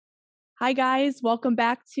Hi, guys. Welcome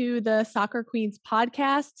back to the Soccer Queens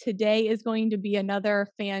podcast. Today is going to be another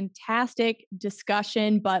fantastic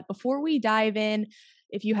discussion. But before we dive in,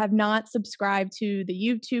 if you have not subscribed to the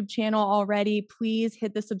YouTube channel already, please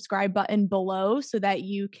hit the subscribe button below so that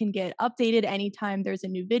you can get updated anytime there's a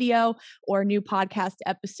new video or new podcast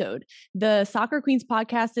episode. The Soccer Queens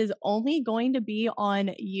podcast is only going to be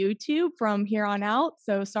on YouTube from here on out.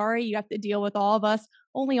 So sorry, you have to deal with all of us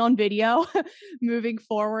only on video moving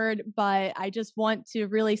forward, but I just want to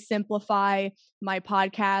really simplify my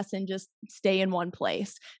podcast and just stay in one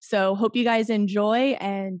place. So hope you guys enjoy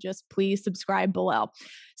and just please subscribe below.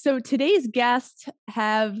 So today's guests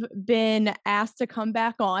have been asked to come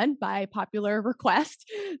back on by popular request.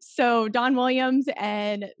 So Don Williams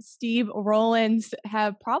and Steve Rowlands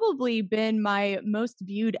have probably been my most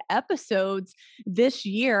viewed episodes this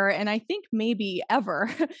year, and I think maybe ever.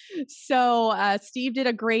 So Steve did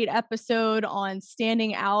a great episode on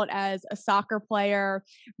standing out as a soccer player,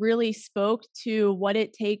 really spoke to what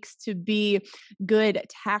it takes to be good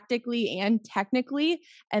tactically and technically.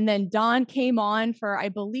 And then Don came on for, I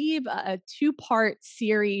believe, a two-part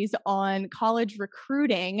series on college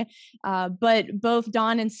recruiting. But both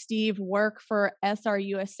Don and Steve work for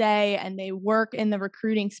SRUSA and they work in the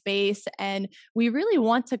recruiting space. And we really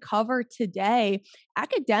want to cover today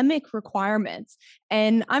academic requirements.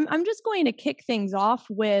 And I'm just going to kick things off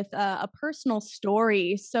with a personal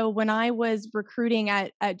story. So when I was recruiting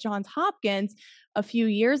at Johns Hopkins a few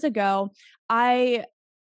years ago, I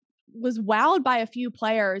was wowed by a few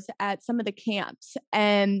players at some of the camps,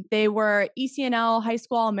 and they were ECNL high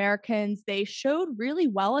school All-Americans. They showed really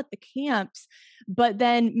well at the camps, but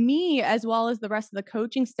then me, as well as the rest of the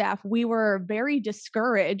coaching staff, we were very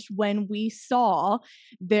discouraged when we saw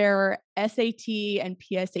their SAT and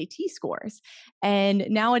PSAT scores. And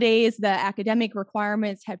nowadays, the academic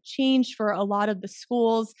requirements have changed for a lot of the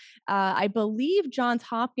schools. I believe Johns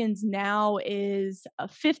Hopkins now is a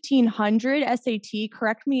 1500 SAT.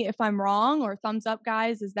 Correct me if I'm wrong, or thumbs up,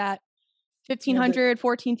 guys. Is that 1500,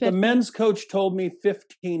 1450? The men's coach told me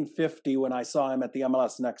 1550 when I saw him at the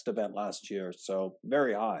MLS Next event last year. So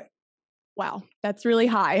very high. Wow, that's really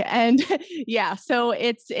high. And yeah, so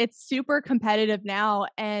it's super competitive now.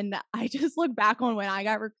 And I just look back on when I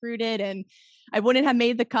got recruited and I wouldn't have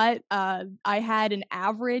made the cut. I had an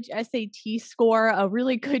average SAT score, a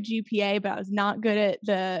really good GPA, but I was not good at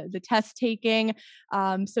the test taking.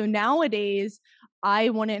 So nowadays, I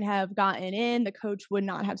wouldn't have gotten in. The coach would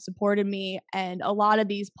not have supported me. And a lot of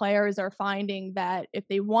these players are finding that if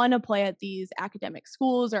they want to play at these academic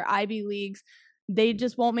schools or Ivy Leagues, they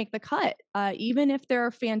just won't make the cut, even if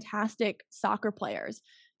they're fantastic soccer players.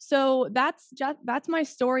 So that's my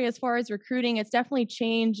story as far as recruiting. It's definitely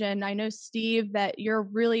changed. And I know, Steve, that you're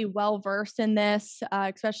really well versed in this,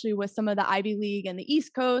 especially with some of the Ivy League and the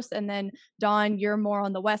East Coast. And then Don, you're more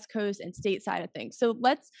on the West Coast and state side of things. So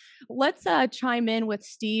let's chime in with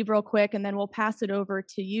Steve real quick, and then we'll pass it over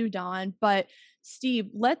to you, Don. But Steve,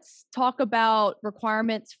 let's talk about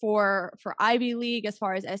requirements for Ivy League as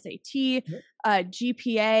far as SAT,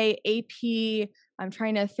 GPA, AP. I'm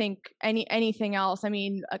trying to think anything else. I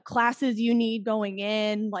mean, classes you need going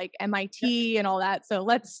in, like MIT and all that. So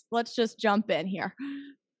let's just jump in here.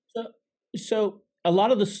 So a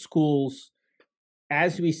lot of the schools,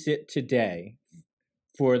 as we sit today,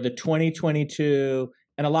 for the 2022,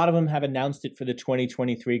 and a lot of them have announced it for the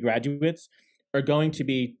 2023 graduates, are going to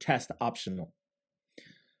be test optional.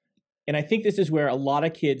 And I think this is where a lot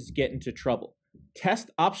of kids get into trouble.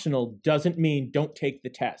 Test optional doesn't mean don't take the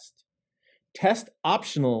test. Test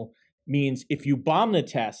optional means if you bomb the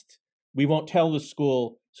test, we won't tell the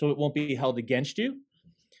school, so it won't be held against you.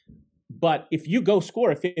 But if you go score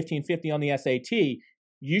a 1550 on the SAT,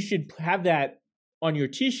 you should have that on your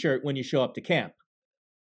t-shirt when you show up to camp,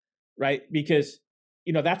 right? Because,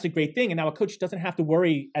 that's a great thing. And now a coach doesn't have to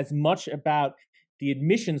worry as much about the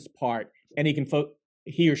admissions part, and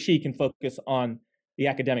he or she can focus on the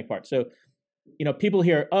academic part. So, people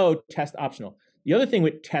hear, oh, test optional. The other thing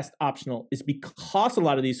with test optional is because a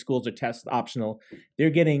lot of these schools are test optional, they're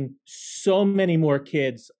getting so many more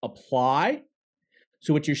kids apply.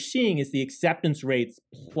 So what you're seeing is the acceptance rates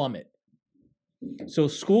plummet. So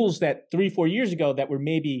schools that 3-4 years ago that were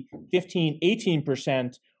maybe 15,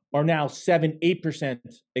 18% are now 7-8%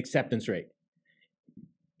 acceptance rate.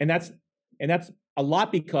 And that's a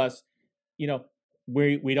lot because,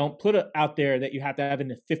 we don't put it out there that you have to have a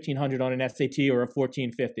 1500 on an SAT or a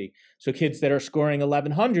 1450. So kids that are scoring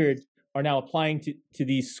 1100 are now applying to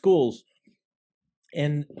these schools.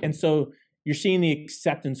 And so you're seeing the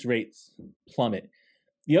acceptance rates plummet.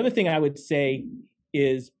 The other thing I would say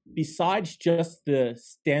is, besides just the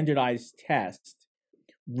standardized test,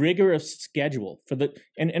 rigorous schedule for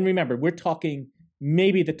and remember, we're talking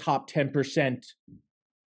maybe the top 10%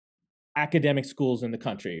 academic schools in the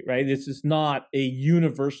country, right? This is not a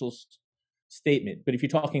universal statement, but if you're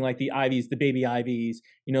talking like the Ivies, the baby Ivies,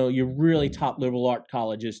 your really top liberal art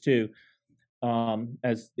colleges too,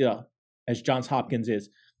 as Johns Hopkins is,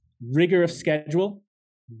 rigorous schedule,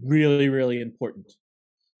 really, really important.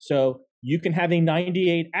 So you can have a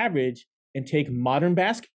 98 average and take modern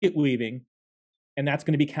basket weaving, and that's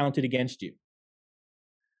going to be counted against you,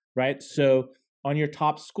 right? So on your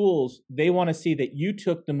top schools, they want to see that you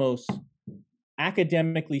took the most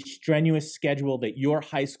academically strenuous schedule that your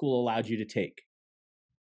high school allowed you to take.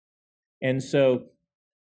 And so,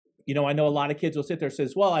 I know a lot of kids will sit there and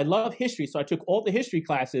says, well, I love history, so I took all the history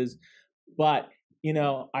classes, but,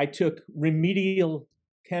 I took remedial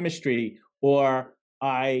chemistry, or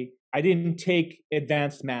I didn't take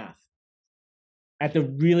advanced math. At the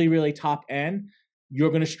really, really top end, you're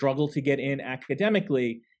going to struggle to get in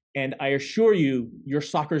academically. And I assure you, your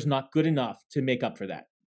soccer is not good enough to make up for that.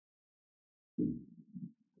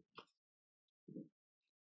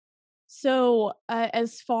 So,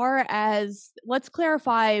 as far as, let's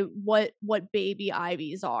clarify what baby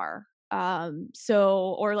Ivies are.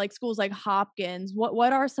 Or like schools like Hopkins.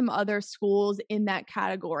 What are some other schools in that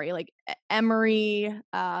category? Like Emory.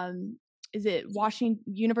 Is it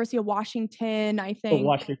University of Washington? I think.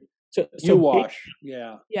 Washington. So UWash,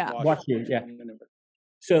 yeah. Washington, yeah.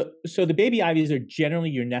 So the baby Ivies are generally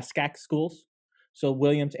your NESCAC schools. So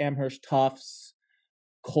Williams, Amherst, Tufts,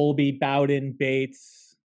 Colby, Bowdoin,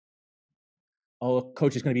 Bates. Oh,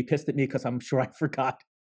 coach is going to be pissed at me because I'm sure I forgot.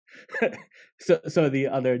 so the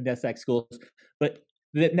other NESCAC schools, but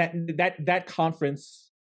that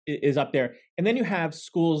conference is up there. And then you have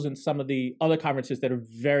schools in some of the other conferences that are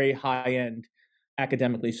very high end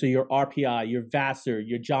academically. So your RPI, your Vassar,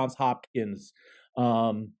 your Johns Hopkins,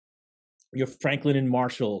 your Franklin and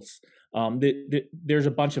Marshalls. There's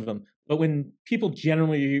a bunch of them. But when people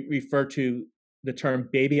generally refer to the term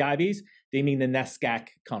baby Ivies, they mean the NESCAC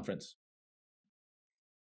conference.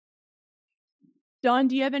 Don,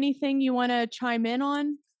 do you have anything you want to chime in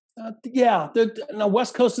on?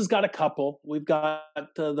 West Coast has got a couple. We've got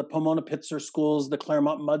the Pomona Pitzer schools, the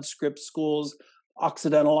Claremont Mudscript schools.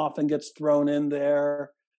 Occidental often gets thrown in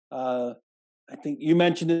there. I think you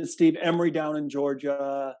mentioned it, Steve. Emory down in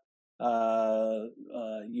Georgia.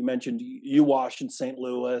 You mentioned UWash in St.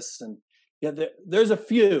 Louis, and there's a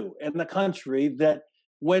few in the country that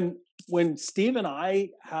when Steve and I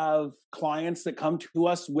have clients that come to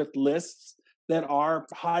us with lists that are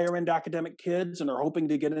higher end academic kids and are hoping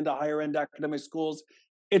to get into higher end academic schools,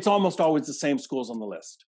 it's almost always the same schools on the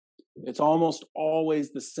list. It's almost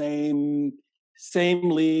always the same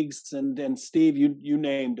leagues. And Steve, you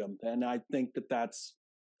named them. And I think that's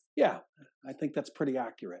pretty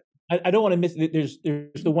accurate. I don't want to miss.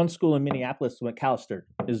 There's the one school in Minneapolis, McAllister,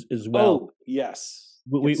 as well. Oh, yes.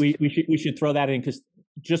 We should throw that in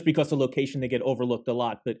just because the location, they get overlooked a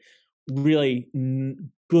lot, but really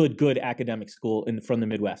good academic school from the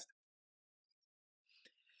Midwest.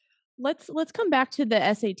 Let's come back to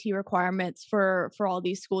the SAT requirements for all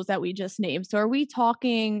these schools that we just named. So are we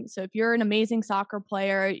talking, so if you're an amazing soccer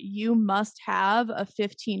player, you must have a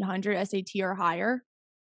 1500 SAT or higher?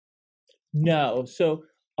 No. So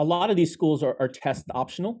a lot of these schools are test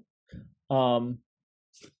optional. So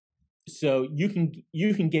you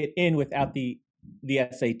can get in without the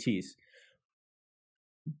SATs.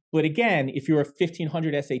 But again, if you're a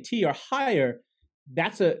 1500 SAT or higher,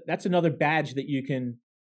 that's another badge that you can,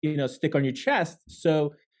 stick on your chest.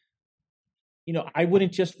 So, I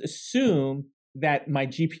wouldn't just assume that my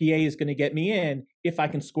GPA is going to get me in if I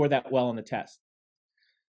can score that well on the test.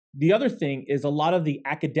 The other thing is a lot of the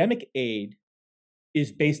academic aid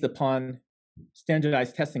is based upon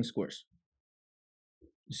standardized testing scores.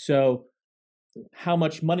 So how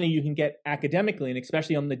much money you can get academically, and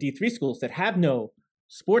especially on the D3 schools that have no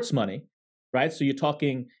sports money, right? So you're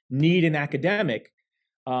talking need and academic.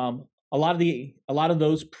 A lot of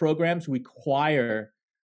those programs require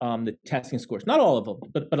the testing scores. Not all of them,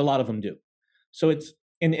 but a lot of them do. So it's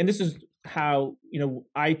and this is how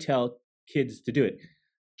I tell kids to do it.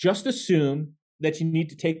 Just assume that you need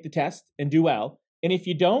to take the test and do well, and if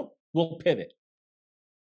you don't, we'll pivot.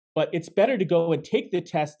 But it's better to go and take the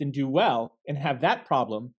test and do well and have that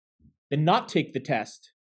problem than not take the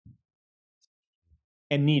test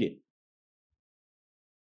and need it.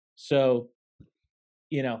 So,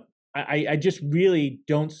 I just really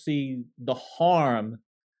don't see the harm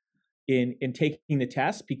in taking the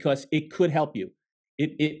test because it could help you.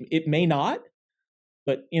 It may not,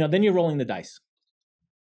 but then you're rolling the dice.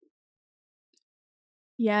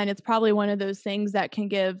 Yeah, and it's probably one of those things that can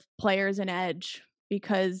give players an edge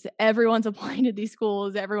because everyone's applying to these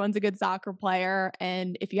schools, everyone's a good soccer player,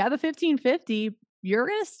 and if you have a 1550, you're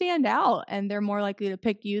going to stand out and they're more likely to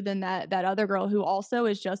pick you than that other girl who also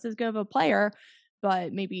is just as good of a player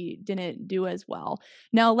but maybe didn't do as well.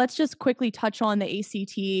 Now, let's just quickly touch on the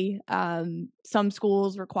ACT. Some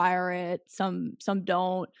schools require it, some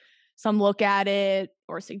don't. Some look at it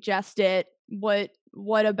or suggest it.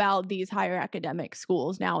 What about these higher academic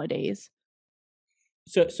schools nowadays?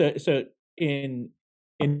 So in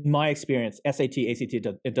my experience, SAT, ACT,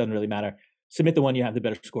 it doesn't really matter. Submit the one you have the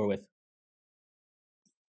better score with.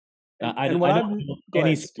 I And don't what know go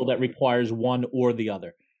any ahead, school Steve. that requires one or the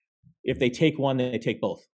other. If they take one, then they take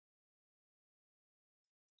both.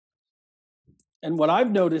 And what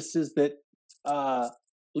I've noticed is that, at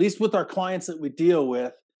least with our clients that we deal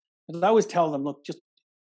with, is I always tell them, look, just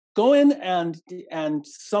go in and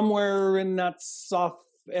somewhere in that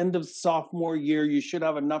end of sophomore year, you should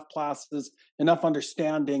have enough classes, enough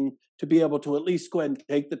understanding to be able to at least go ahead and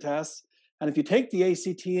take the tests. And if you take the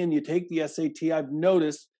ACT and you take the SAT, I've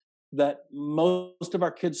noticed that most of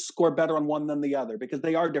our kids score better on one than the other because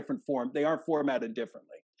they are they are formatted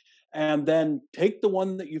differently. And then take the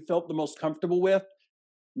one that you felt the most comfortable with.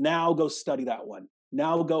 Now go study that one.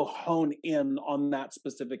 Now go hone in on that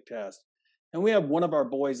specific test. And we have one of our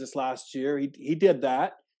boys this last year. He did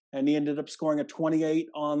that, and he ended up scoring a 28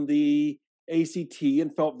 on the ACT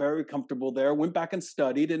and felt very comfortable there. Went back and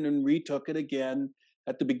studied and then retook it again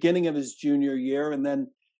at the beginning of his junior year, and then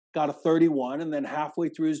got a 31. And then halfway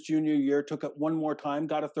through his junior year, took it one more time,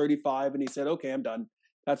 got a 35, and he said, "Okay, I'm done.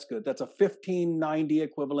 That's good. That's a 1590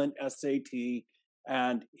 equivalent SAT."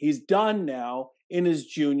 And he's done now in his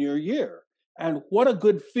junior year. And what a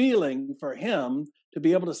good feeling for him to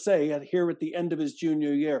be able to say here at the end of his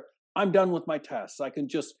junior year, I'm done with my tests. I can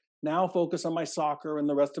just now focus on my soccer and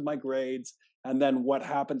the rest of my grades. And then what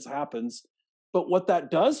happens, happens. But what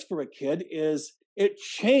that does for a kid is it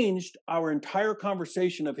changed our entire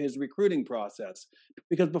conversation of his recruiting process.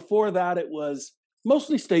 Because before that, it was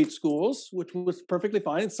mostly state schools, which was perfectly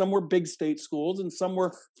fine. And some were big state schools and some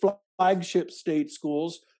were flagship state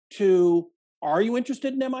schools. Are you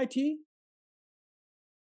interested in MIT?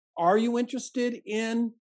 Are you interested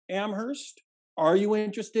in Amherst? Are you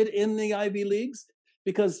interested in the Ivy Leagues?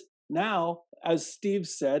 Because now, as Steve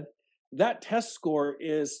said, that test score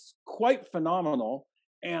is quite phenomenal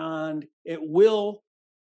and it will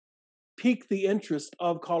pique the interest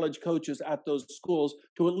of college coaches at those schools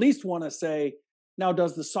to at least want to say, now,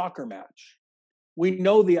 does the soccer match? We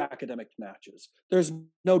know the academic matches. There's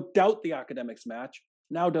no doubt the academics match.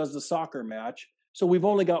 Now, does the soccer match? So we've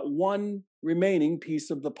only got one remaining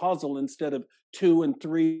piece of the puzzle instead of 2 and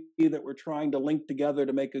 3 that we're trying to link together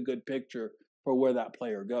to make a good picture for where that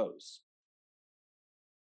player goes.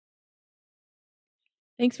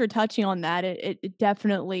 Thanks for touching on that. It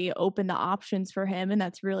definitely opened the options for him, and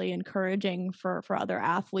that's really encouraging for other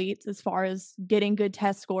athletes as far as getting good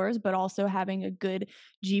test scores, but also having a good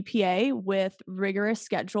GPA with rigorous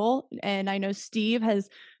schedule. And I know Steve has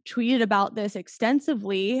tweeted about this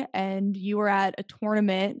extensively, and you were at a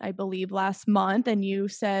tournament, I believe, last month, and you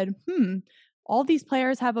said, all these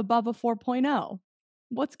players have above a 4.0.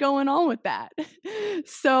 What's going on with that?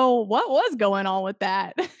 So what was going on with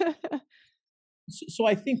that? So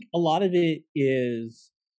I think a lot of it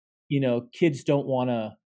is, kids don't want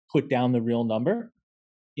to put down the real number.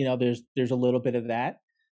 There's a little bit of that.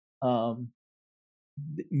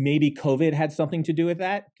 Maybe COVID had something to do with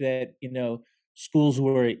that. Schools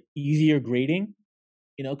were easier grading.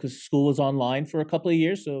 Because school was online for a couple of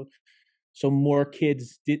years, so more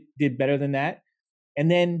kids did better than that.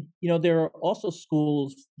 And then there are also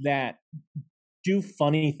schools that do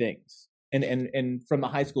funny things, and from a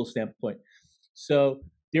high school standpoint. So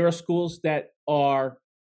there are schools that are,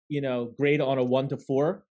 grade on a 1 to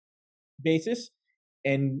 4 basis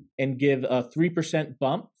and give a 3%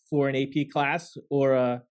 bump for an AP class or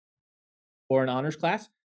an honors class.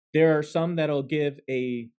 There are some that'll give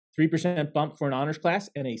a 3% bump for an honors class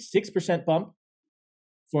and a 6% bump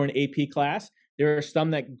for an AP class. There are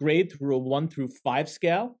some that grade through a 1 through 5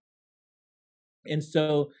 scale. And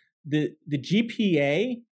so the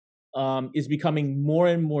GPA is becoming more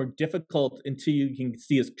and more difficult until you can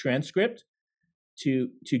see a transcript to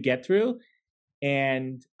get through.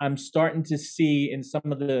 And I'm starting to see in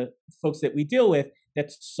some of the folks that we deal with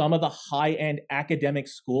that some of the high-end academic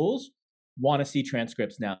schools want to see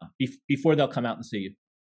transcripts now before they'll come out and see you.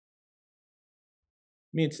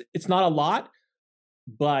 I mean, it's not a lot,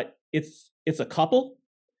 but it's a couple.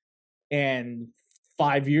 And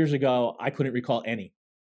 5 years ago, I couldn't recall any.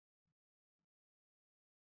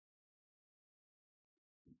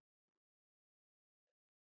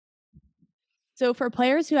 So for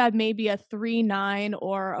players who have maybe a 3.9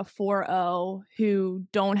 or a 4.0 who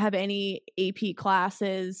don't have any AP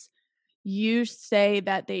classes, you say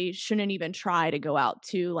that they shouldn't even try to go out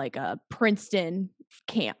to like a Princeton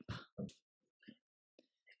camp.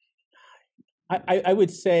 I would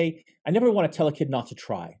say I never want to tell a kid not to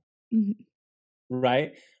try,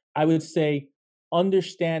 right? I would say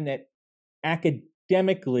understand that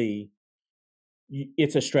academically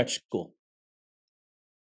it's a stretch school.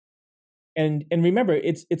 And remember,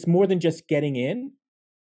 it's more than just getting in,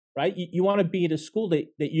 right? You want to be at a school that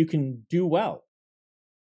you can do well.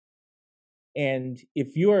 And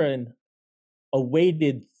if you're a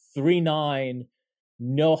weighted 3.9,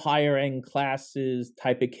 no higher end classes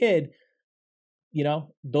type of kid,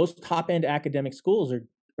 those top end academic schools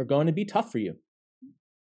are going to be tough for you.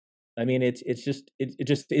 I mean, it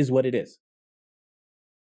just is what it is.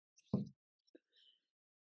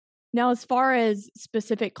 Now, as far as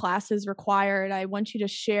specific classes required, I want you to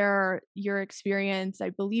share your experience.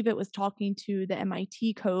 I believe it was talking to the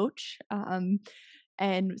MIT coach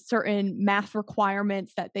and certain math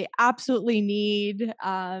requirements that they absolutely need.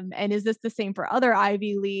 And is this the same for other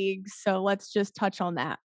Ivy Leagues? So let's just touch on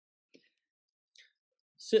that.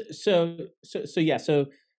 So yeah. So,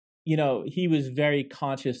 he was very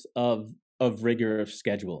conscious of rigor of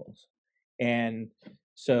schedules. And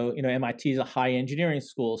so, MIT is a high engineering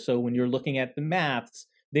school. So when you're looking at the maths,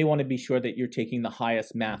 they want to be sure that you're taking the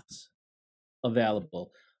highest maths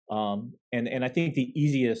available. And I think the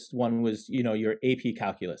easiest one was, your AP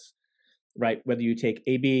calculus, right? Whether you take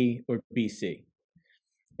AB or BC.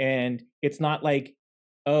 And it's not like,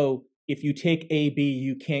 oh, if you take AB,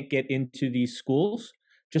 you can't get into these schools.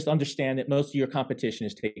 Just understand that most of your competition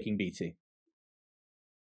is taking BC.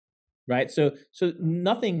 Right? So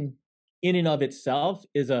nothing in and of itself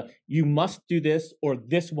is you must do this or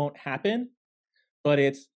this won't happen, but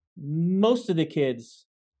it's most of the kids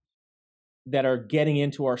that are getting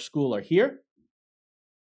into our school are here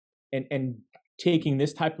and taking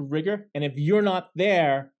this type of rigor. And if you're not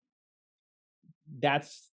there,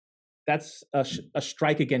 that's a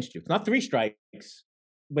strike against you. It's not 3 strikes,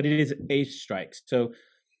 but it is a strike. So,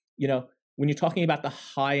 when you're talking about the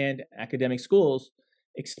high-end academic schools,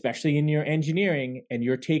 especially in your engineering, and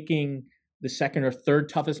you're taking the second or third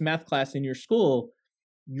toughest math class in your school,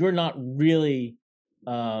 you're not really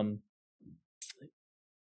in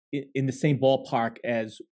the same ballpark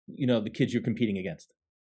as the kids you're competing against.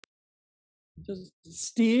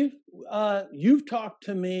 Steve, you've talked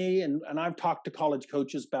to me and I've talked to college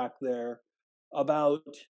coaches back there about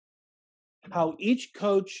how each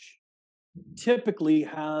coach typically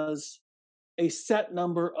has a set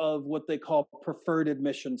number of what they call preferred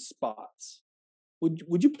admission spots.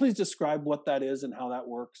 Would you please describe what that is and how that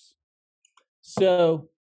works? So,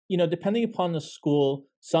 depending upon the school,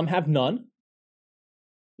 some have none.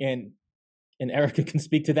 And Erica can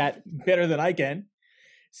speak to that better than I can.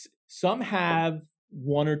 Some have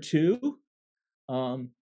 1 or 2.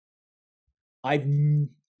 I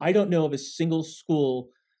don't know of a single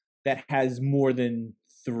school that has more than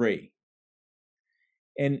 3.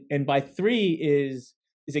 And by 3 is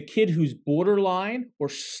a kid who's borderline or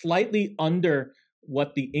slightly under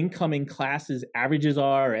what the incoming classes averages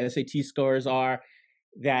are or SAT scores are,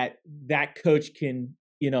 that coach can,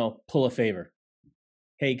 pull a favor.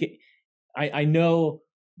 Hey, I know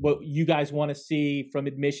what you guys want to see from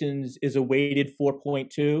admissions is a weighted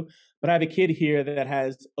 4.2, but I have a kid here that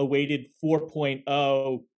has a weighted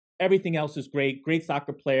 4.0. Everything else is great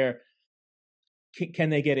soccer player.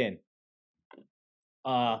 Can they get in?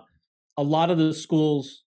 A lot of the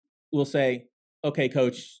schools will say, okay,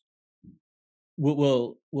 coach,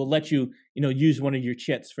 we'll let you, use one of your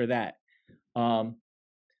chits for that.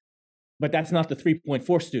 But that's not the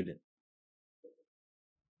 3.4 student.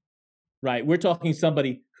 Right? We're talking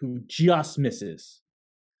somebody who just misses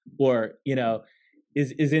or,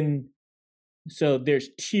 is in. So there's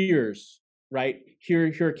tiers, right?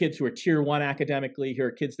 Here are kids who are tier 1 academically. Here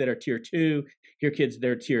are kids that are tier 2. Here are kids that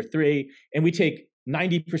are tier 3. And we take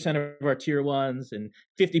 90% of our tier 1s and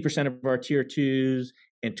 50% of our tier 2s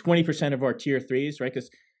and 20% of our tier 3s, right?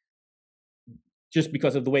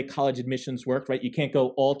 Because of the way college admissions work, right? You can't go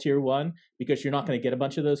all tier 1 because you're not going to get a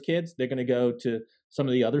bunch of those kids. They're going to go to some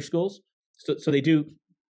of the other schools. So they do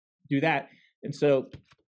that. And so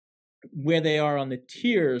where they are on the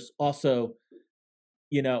tiers also,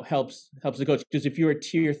 helps the coach. Because if you're a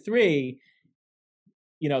tier 3,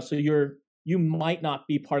 so you might not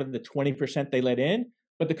be part of the 20% they let in,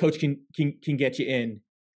 but the coach can get you in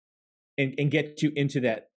and get you into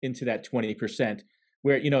that 20%.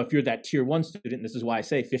 Where, if you're that tier 1 student, this is why I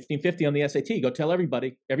say 1550 on the SAT, go tell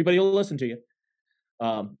everybody will listen to you.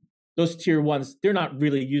 those tier ones, they're not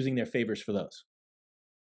really using their favors for those.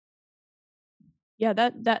 Yeah,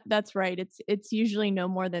 that's right. It's usually no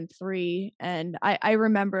more than 3. And I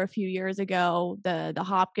remember a few years ago, the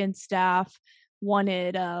Hopkins staff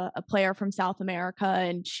wanted a player from South America,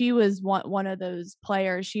 and she was one of those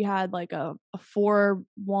players. She had like a 4.1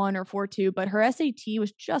 or 4.2, but her SAT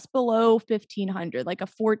was just below 1500, like a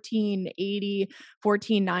 1480,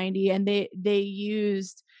 1490, and they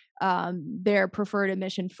used their preferred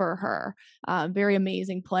admission for her. Very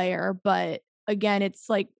amazing player, but again, it's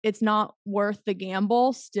like it's not worth the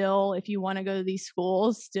gamble. Still, if you want to go to these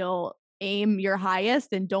schools, still aim your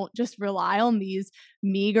highest and don't just rely on these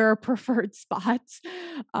meager preferred spots.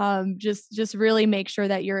 Just really make sure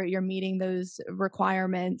that you're meeting those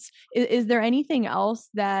requirements. Is there anything else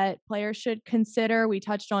that players should consider? We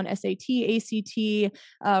touched on SAT, ACT,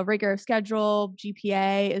 rigor of schedule,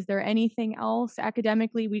 GPA. Is there anything else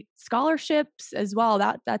academically? Scholarships as well.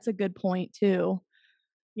 That's a good point too.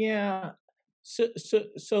 Yeah.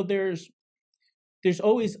 So there's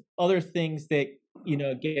always other things that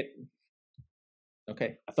get.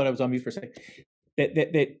 Okay, I thought I was on mute for a second.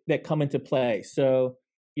 That come into play. So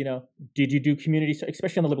did you do community,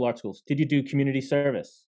 especially on the liberal arts schools? Did you do community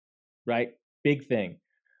service? Right, big thing.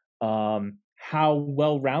 How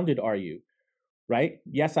well rounded are you? Right.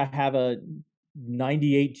 Yes, I have a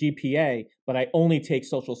 98 GPA, but I only take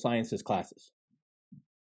social sciences classes.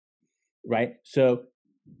 Right. So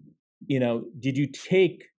did you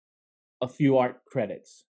take a few art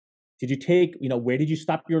credits? Did you take, where did you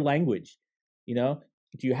stop your language?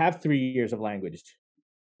 Do you have 3 years of language,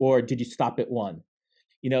 or did you stop at 1?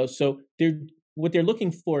 So what they're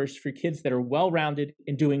looking for is for kids that are well-rounded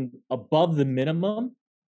and doing above the minimum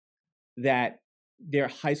that their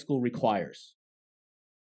high school requires,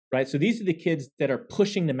 right? So these are the kids that are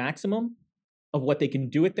pushing the maximum of what they can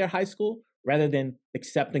do at their high school rather than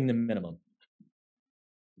accepting the minimum.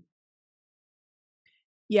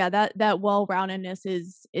 Yeah, that well-roundedness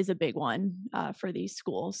is a big one for these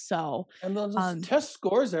schools. So, and those test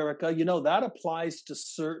scores, Erica, that applies to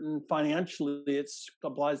certain financially. It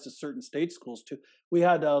applies to certain state schools too. We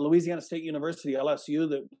had Louisiana State University, LSU,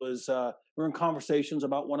 that was we're in conversations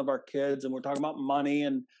about one of our kids, and we're talking about money,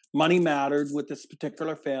 and money mattered with this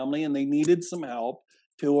particular family, and they needed some help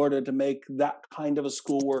in order to make that kind of a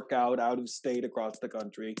school work out of state across the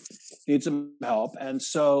country. Need some help, and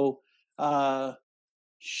so.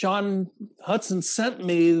 Sean Hudson sent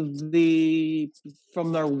me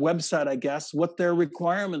from their website, I guess, what their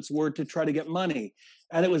requirements were to try to get money.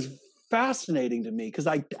 And it was fascinating to me because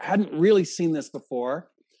I hadn't really seen this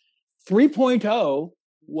before. 3.0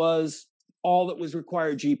 was all that was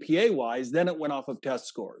required GPA wise. Then it went off of test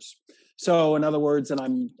scores. So in other words,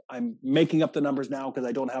 and I'm making up the numbers now because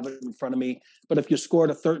I don't have it in front of me, but if you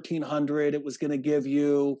scored a 1300, it was going to give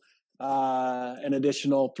you an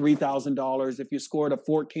additional $3,000. If you scored a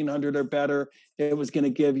 1,400 or better, it was going to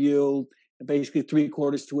give you basically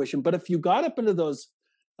 3/4 tuition. But if you got up into those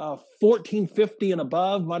 1,450 and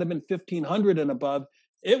above, might have been 1,500 and above,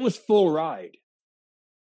 it was full ride.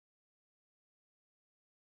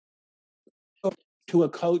 To a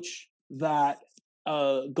coach that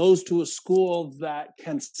goes to a school that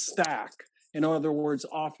can stack, in other words,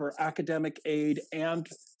 offer academic aid and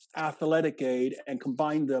athletic aid and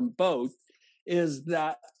combine them both, is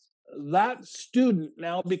that student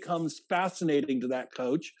now becomes fascinating to that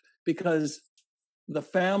coach because the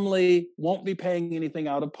family won't be paying anything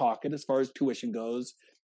out of pocket as far as tuition goes.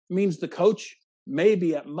 It means the coach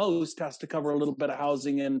maybe at most has to cover a little bit of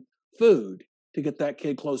housing and food to get that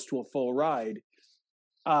kid close to a full ride.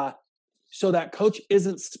 So that coach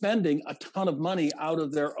isn't spending a ton of money out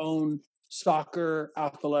of their own soccer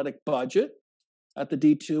athletic budget at the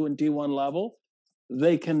D2 and D1 level.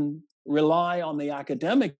 They can rely on the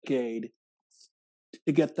academic aid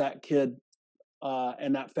to get that kid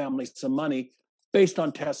and that family some money based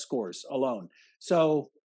on test scores alone.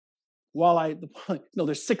 So while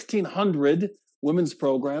there's 1,600 women's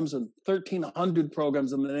programs and 1,300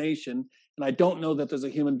 programs in the nation, and I don't know that there's a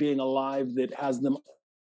human being alive that has them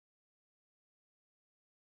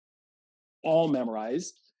all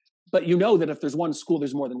memorized, but that if there's one school,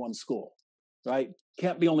 there's more than one school, right?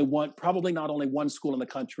 Can't be only one, probably not only one school in the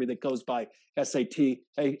country that goes by SAT,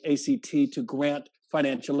 ACT to grant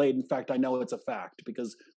financial aid. In fact, I know it's a fact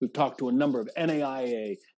because we've talked to a number of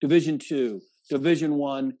NAIA, Division II, Division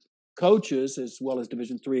I coaches, as well as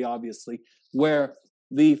Division III, obviously, where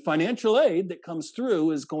the financial aid that comes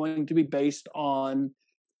through is going to be based on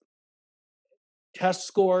test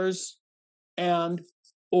scores and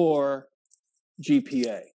or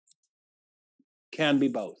GPA. Can be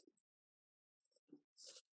both.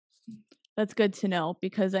 That's good to know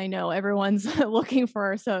because I know everyone's looking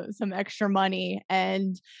for some extra money,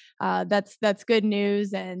 and that's good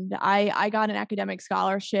news. And I got an academic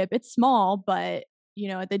scholarship. It's small, but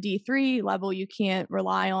at the D3 level, you can't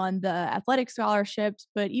rely on the athletic scholarships.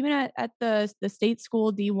 But even at the state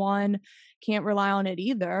school D1, can't rely on it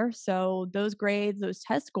either. So those grades, those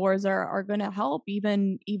test scores are going to help,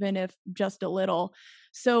 even if just a little.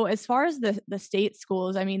 So as far as the state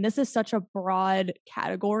schools, I mean, this is such a broad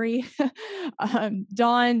category.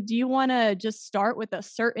 Dawn, do you want to just start with a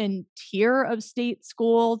certain tier of state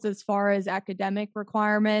schools as far as academic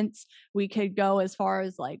requirements? We could go as far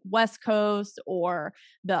as like West Coast or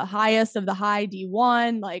the highest of the high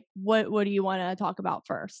D1. Like, what do you want to talk about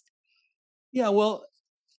first? Yeah, well,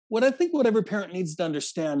 what I think what every parent needs to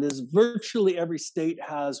understand is virtually every state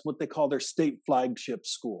has what they call their state flagship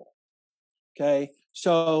school. Okay,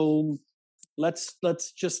 so let's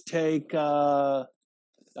just take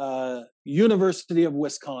University of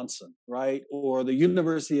Wisconsin, right, or the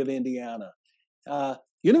University of Indiana.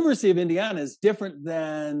 University of Indiana is different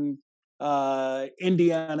than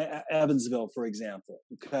Indiana Evansville, for example.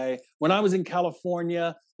 Okay, when I was in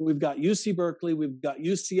California, we've got UC Berkeley, we've got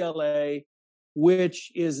UCLA,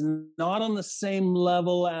 which is not on the same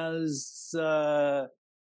level as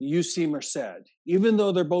UC Merced, even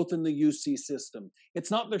though they're both in the UC system. It's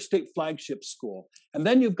not their state flagship school. And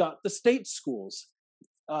then you've got the state schools.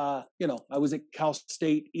 I was at Cal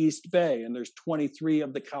State East Bay, and there's 23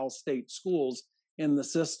 of the Cal State schools in the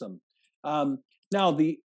system. Now,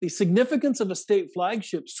 the significance of a state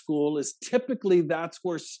flagship school is typically that's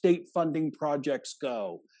where state funding projects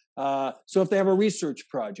go. So if they have a research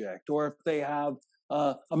project or if they have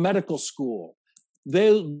a medical school,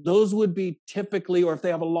 those would be typically, or if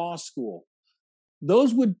they have a law school,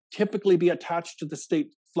 those would typically be attached to the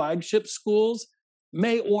state flagship schools,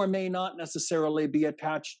 may or may not necessarily be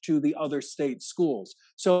attached to the other state schools.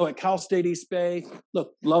 So at Cal State East Bay,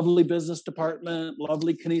 look, lovely business department,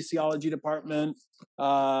 lovely kinesiology department,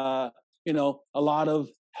 a lot of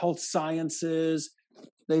health sciences,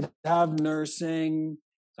 they have nursing,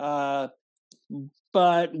 but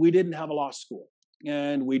we didn't have a law school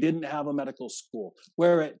and we didn't have a medical school.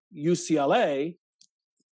 Where at UCLA,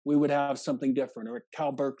 we would have something different, or at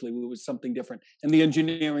Cal Berkeley, we would something different. And the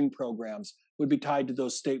engineering programs would be tied to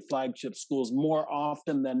those state flagship schools more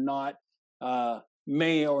often than not,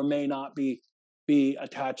 may or may not be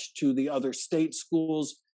attached to the other state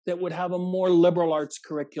schools that would have a more liberal arts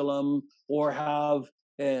curriculum, or have,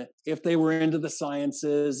 if they were into the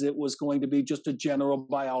sciences, it was going to be just a general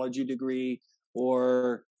biology degree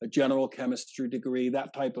or a general chemistry degree,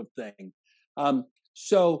 that type of thing.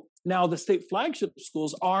 So now the state flagship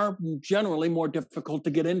schools are generally more difficult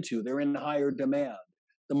to get into. They're in higher demand.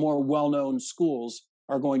 The more well-known schools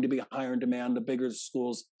are going to be higher in demand. The bigger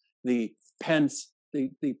schools, the Penn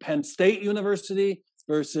State University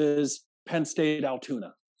versus Penn State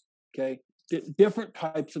Altoona. Okay, different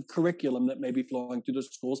types of curriculum that may be flowing through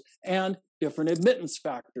those schools, and different admittance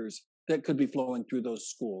factors that could be flowing through those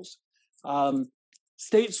schools.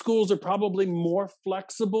 State schools are probably more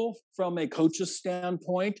flexible from a coach's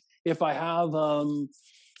standpoint. If I have a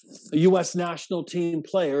U.S. national team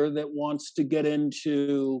player that wants to get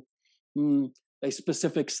into a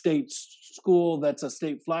specific state school that's a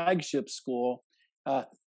state flagship school,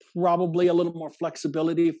 probably a little more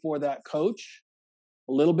flexibility for that coach,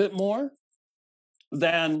 a little bit more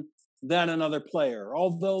than another player.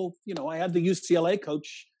 Although, I had the UCLA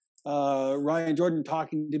coach, Ryan Jordan,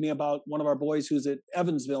 talking to me about one of our boys who's at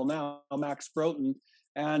Evansville now, Max Broughton,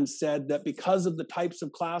 and said that because of the types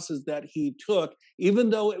of classes that he took, even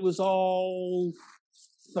though it was all,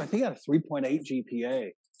 I think he had a 3.8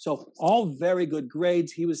 GPA, so all very good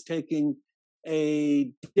grades, he was taking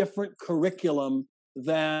a different curriculum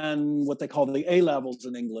than what they call the A levels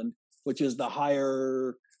in England, which is the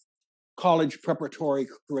higher college preparatory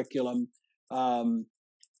curriculum,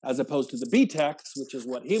 as opposed to the BTECs, which is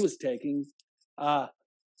what he was taking.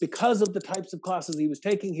 Because of the types of classes he was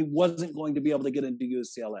taking, he wasn't going to be able to get into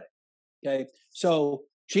UCLA. Okay, so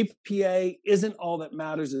GPA isn't all that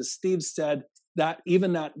matters. As Steve said, that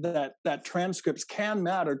even that transcripts can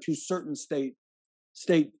matter to certain state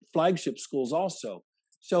flagship schools also.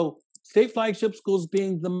 So state flagship schools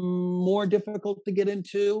being the more difficult to get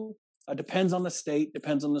into, depends on the state,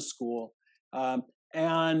 depends on the school.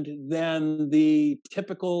 And then the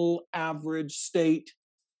typical average state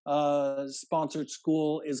sponsored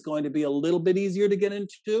school is going to be a little bit easier to get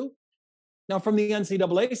into. Now, from the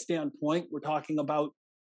NCAA standpoint, we're talking about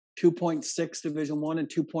 2.6 Division I and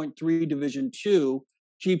 2.3 Division II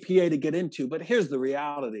GPA to get into. But here's the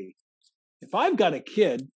reality. If I've got a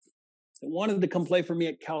kid that wanted to come play for me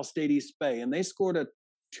at Cal State East Bay, and they scored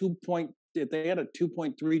they had a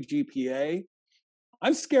 2.3 GPA.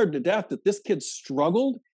 I'm scared to death that this kid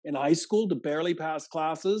struggled in high school to barely pass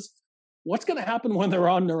classes. What's going to happen when they're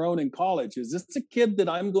on their own in college? Is this a kid that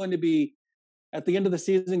I'm going to be at the end of the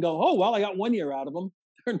season go, oh, well, I got 1 year out of them.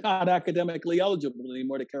 They're not academically eligible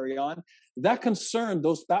anymore to carry on. That concern,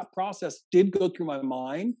 that process did go through my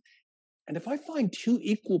mind. And if I find two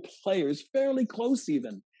equal players, fairly close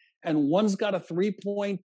even, and one's got a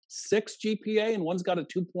 3.6 GPA and one's got a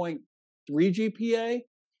 2.3 GPA,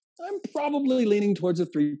 I'm probably leaning towards a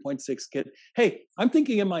 3.6 kid. Hey, I'm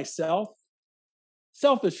thinking of myself,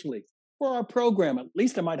 selfishly, for our program. At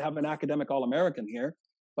least I might have an academic All-American here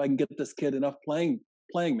if I can get this kid enough playing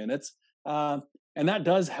minutes. And that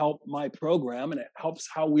does help my program, and it helps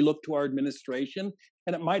how we look to our administration,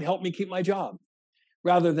 and it might help me keep my job.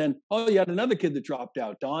 Rather than, oh, you had another kid that dropped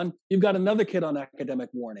out, Don. You've got another kid on academic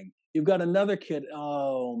warning. You've got another kid.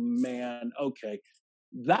 Oh, man. Okay.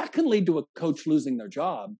 That can lead to a coach losing their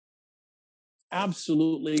job.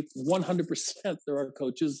 Absolutely. 100%. There are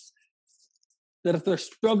coaches that if they're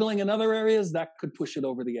struggling in other areas, that could push it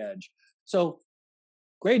over the edge. So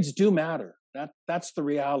grades do matter. That's the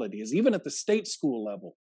reality, is even at the state school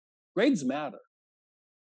level, grades matter.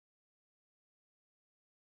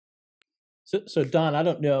 So Don, I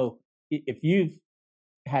don't know if you've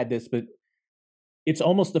had this, but it's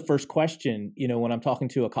almost the first question, when I'm talking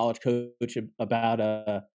to a college coach about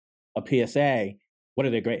a PSA, what are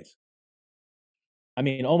their grades? I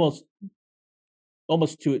mean, almost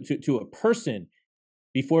to a person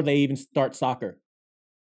before they even start soccer.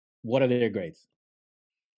 What are their grades?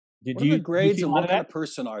 What are the grades and what kind of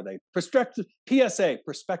person are they? Prospective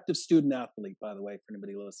student athlete, by the way, for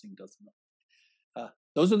anybody listening who doesn't know.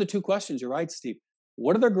 Those are the two questions. You're right, Steve.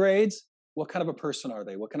 What are their grades? What kind of a person are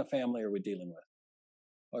they? What kind of family are we dealing with?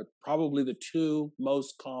 Are probably the two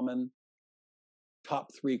most common top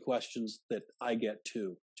three questions that I get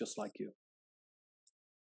too, just like you.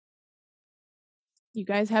 You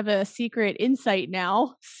guys have a secret insight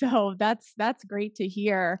now, so that's great to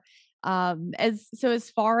hear.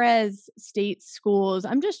 As far as state schools,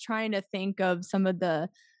 I'm just trying to think of some of the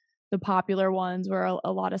popular ones where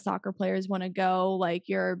a lot of soccer players want to go, like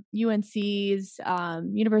your UNC's,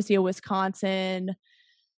 University of Wisconsin,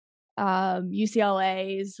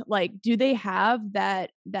 UCLA's. Like, do they have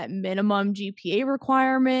that minimum GPA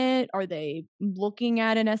requirement? Are they looking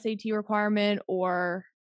at an SAT requirement, or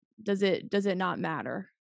does it not matter?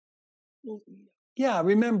 Well, yeah,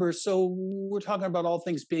 remember, so we're talking about all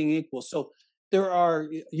things being equal. So there are,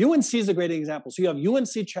 UNC is a great example. So you have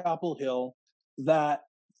UNC Chapel Hill that,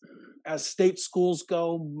 as state schools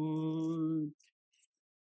go,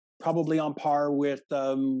 probably on par with,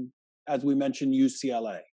 as we mentioned,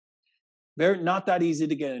 UCLA. Not that easy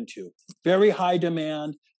to get into. Very high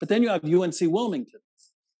demand. But then you have UNC Wilmington,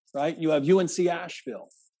 right? You have UNC Asheville.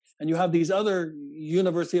 And you have these other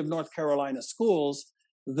University of North Carolina schools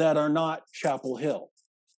that are not Chapel Hill,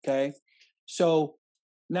 okay? So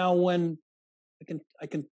now when I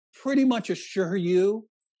can pretty much assure you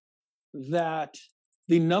that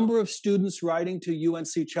the number of students writing to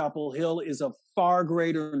UNC Chapel Hill is a far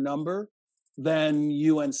greater number than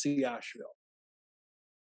UNC Asheville.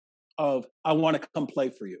 Of, I want to come play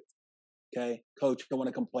for you, okay? Coach, I want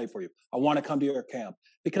to come play for you. I want to come to your camp.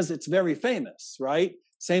 Because it's very famous, right?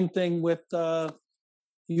 Same thing with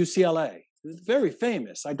UCLA. It's very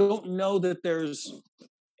famous. I don't know that there's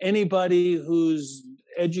anybody who's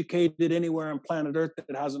educated anywhere on planet Earth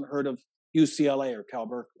that hasn't heard of UCLA or Cal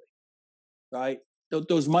Berkeley, right?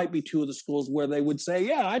 Those might be two of the schools where they would say,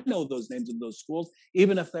 yeah, I know those names of those schools,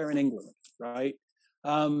 even if they're in England, right?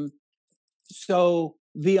 So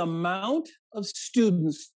the amount of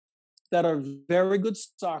students that are very good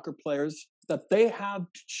soccer players that they have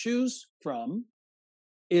to choose from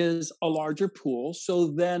is a larger pool. So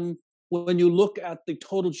then when you look at the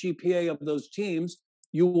total GPA of those teams,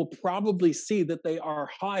 you will probably see that they are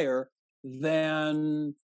higher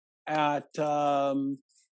than at, some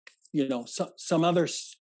other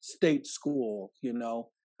state school,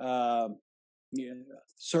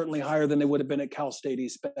 certainly higher than they would have been at Cal State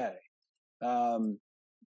East Bay.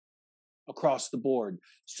 Across the board.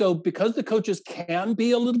 So because the coaches can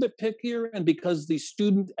be a little bit pickier, and because the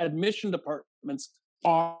student admission departments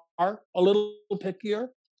are a little pickier,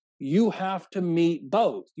 you have to meet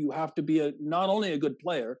both. You have to be not only a good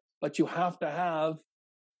player, but you have to have,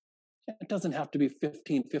 it doesn't have to be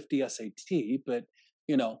 1550 SAT, but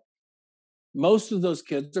most of those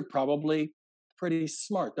kids are probably pretty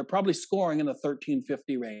smart. They're probably scoring in the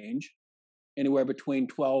 1350 range, anywhere between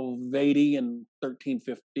 1280 and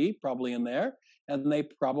 1350, probably in there. and they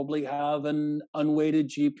probably have an unweighted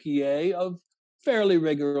GPA of fairly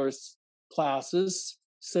rigorous classes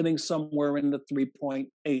sitting somewhere in the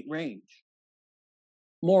 3.8 range,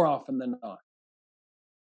 more often than not.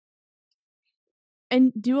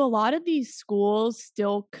 And do a lot of these schools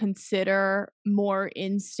still consider more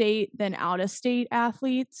in-state than out-of-state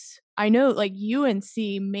athletes? I know like UNC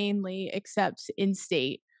mainly accepts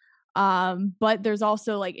in-state, but there's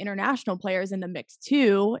also like international players in the mix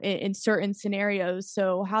too in certain scenarios.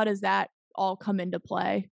 So how does that all come into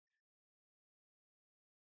play?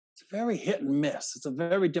 It's very hit and miss. It's a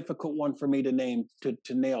very difficult one for me to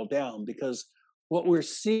nail down, because what we're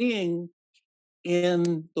seeing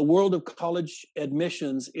in the world of college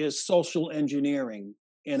admissions is social engineering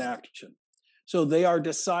in action. So they are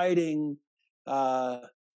deciding, I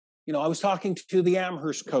was talking to the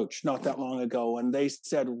Amherst coach not that long ago, and they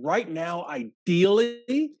said, right now,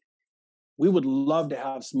 ideally, we would love to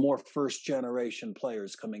have some more first generation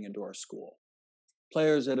players coming into our school.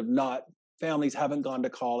 Players that families haven't gone to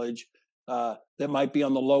college, that might be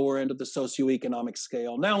on the lower end of the socioeconomic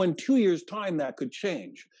scale. Now, in 2 years' time, that could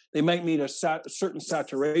change. They might meet a certain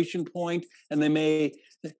saturation point, and they may.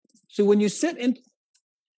 So when you sit in,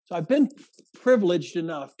 so I've been privileged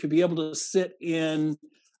enough to be able to sit in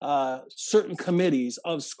certain committees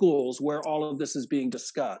of schools where all of this is being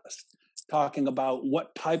discussed, talking about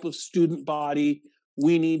what type of student body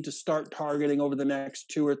we need to start targeting over the next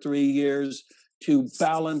 2 or 3 years to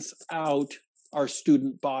balance out our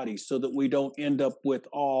student body so that we don't end up with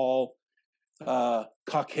all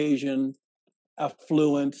Caucasian,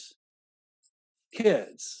 affluent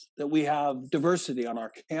kids, that we have diversity on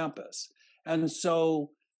our campus. And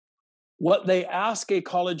so what they ask a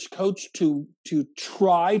college coach to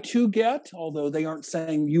try to get, although they aren't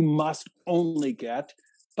saying you must only get,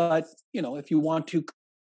 but if you want to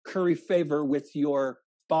curry favor with your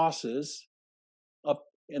bosses up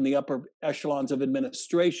in the upper echelons of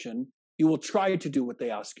administration, you will try to do what they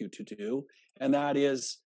ask you to do, and that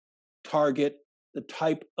is target the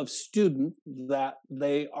type of student that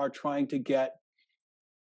they are trying to get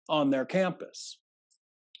on their campus.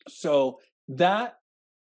 So that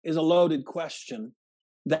is a loaded question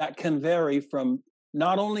that can vary from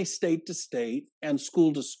not only state to state and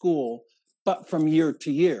school to school, but from year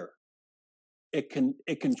to year. It can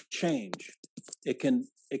change. It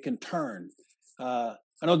can turn.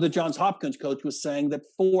 I know the Johns Hopkins coach was saying that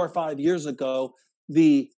 4 or 5 years ago,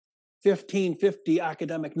 the 1550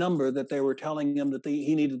 academic number that they were telling him that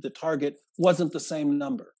he needed to target wasn't the same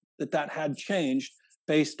number, that had changed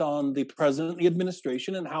based on the president, the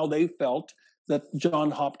administration, and how they felt that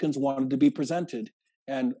Johns Hopkins wanted to be presented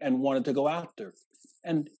and wanted to go after.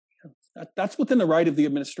 And that's within the right of the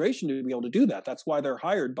administration to be able to do that. That's why they're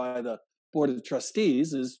hired by the Board of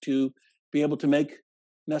Trustees, is to be able to make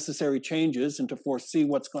necessary changes and to foresee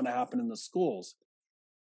what's going to happen in the schools.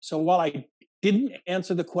 So while I didn't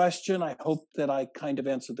answer the question, I hope that I kind of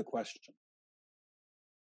answered the question.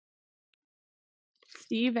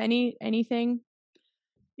 Steve, anything?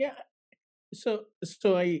 Yeah. So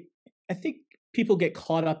I think people get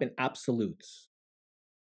caught up in absolutes.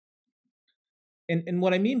 And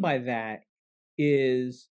what I mean by that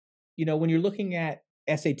is, when you're looking at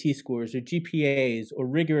SAT scores or GPAs or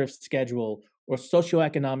rigorous schedule or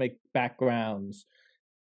socioeconomic backgrounds,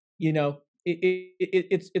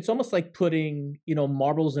 it's almost like putting,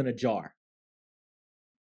 marbles in a jar,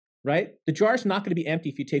 right? The jar is not going to be empty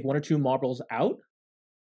if you take 1 or 2 marbles out,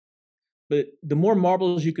 but the more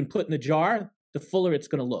marbles you can put in the jar, the fuller it's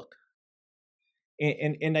going to look.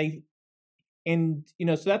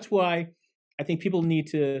 So that's why I think people need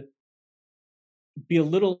to be a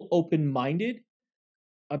little open-minded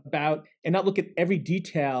about, and not look at every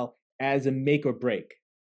detail as a make or break,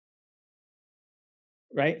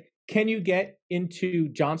 right? Can you get into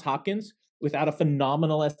Johns Hopkins without a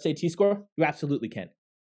phenomenal SAT score? You absolutely can,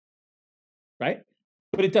 right?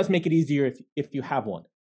 But it does make it easier if you have one.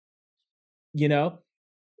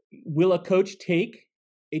 Will a coach take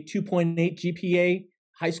a 2.8 GPA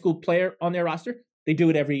high school player on their roster? They do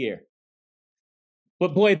it every year.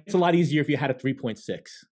 But boy, it's a lot easier if you had a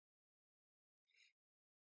 3.6.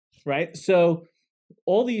 Right? So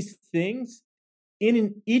all these things,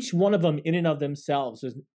 in each one of them in and of themselves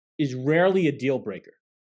is rarely a deal breaker.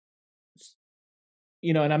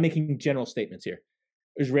 And I'm making general statements here.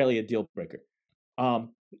 Is rarely a deal breaker.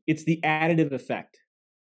 It's the additive effect.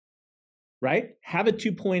 Right? Have a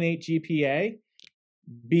 2.8 GPA,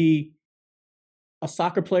 be a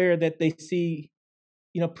soccer player that they see,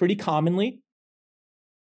 pretty commonly,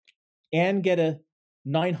 and get a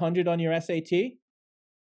 900 on your SAT.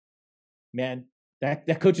 Man,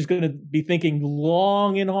 that coach is going to be thinking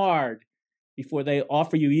long and hard before they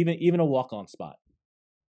offer you even a walk-on spot.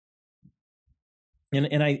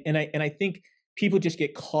 And I think people just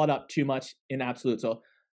get caught up too much in absolute. So,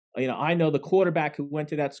 I know the quarterback who went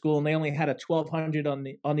to that school and they only had a 1200 on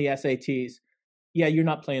the SATs. Yeah, you're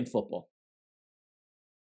not playing football.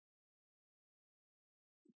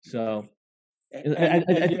 So,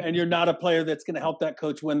 and you're not a player that's going to help that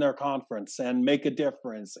coach win their conference and make a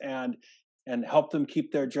difference and help them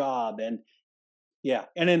keep their job. And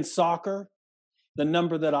in soccer, the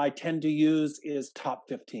number that I tend to use is top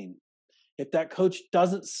 15. If that coach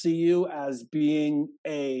doesn't see you as being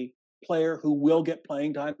a player who will get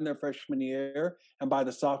playing time in their freshman year and by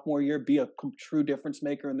the sophomore year be a true difference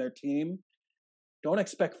maker in their team, don't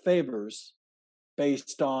expect favors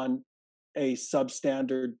based on a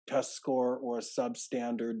substandard test score or a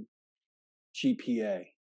substandard GPA.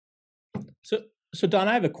 So Don,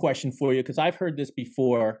 I have a question for you because I've heard this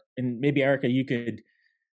before, and maybe Erica, you could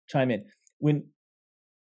chime in.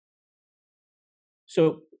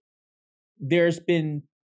 So there's been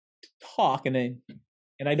talk, and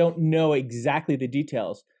I don't know exactly the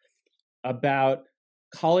details, about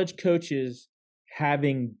college coaches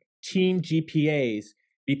having team GPAs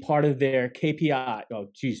be part of their KPI. Oh,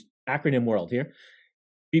 geez, acronym world here.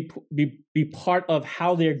 Be part of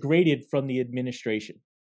how they're graded from the administration.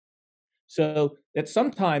 So that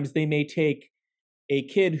sometimes they may take a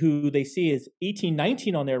kid who they see as 18,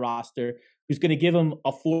 19 on their roster, who's going to give them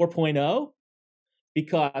a 4.0,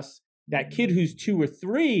 because that kid who's 2 or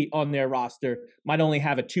 3 on their roster might only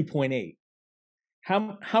have a 2.8.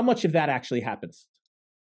 How much of that actually happens?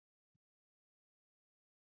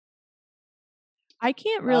 I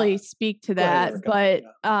can't really speak to that, ahead, but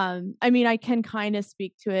I mean, I can kind of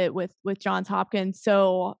speak to it with Johns Hopkins.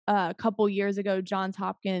 So a couple years ago, Johns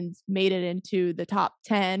Hopkins made it into the top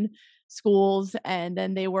 10 schools, and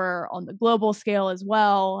then they were on the global scale as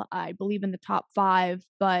well, I believe in the top 5.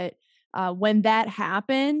 But when that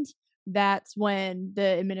happened, that's when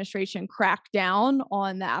the administration cracked down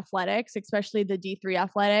on the athletics, especially the D3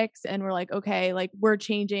 athletics, and we're like, okay, like we're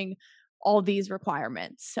changing all these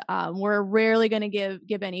requirements. We're rarely going to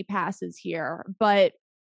give any passes here. But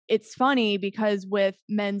it's funny because with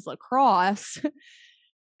men's lacrosse,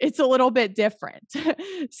 it's a little bit different.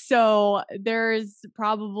 So there's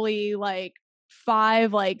probably like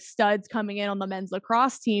 5 like studs coming in on the men's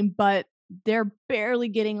lacrosse team, but they're barely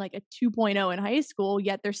getting like a 2.0 in high school,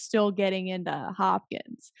 yet they're still getting into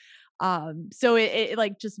Hopkins. So it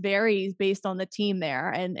like just varies based on the team there.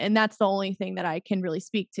 And that's the only thing that I can really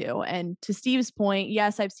speak to. And to Steve's point,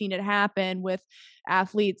 yes, I've seen it happen with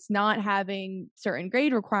athletes not having certain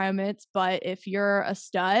grade requirements, but if you're a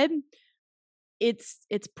stud, it's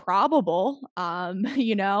probable. I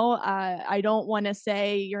don't want to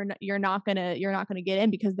say you're not gonna get in,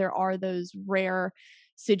 because there are those rare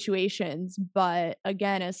situations. But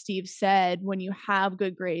again, as Steve said, when you have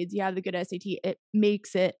good grades, you have the good SAT, it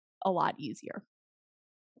makes it a lot easier.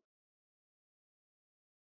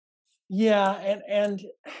 Yeah, and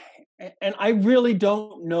I really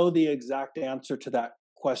don't know the exact answer to that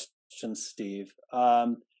question, Steve.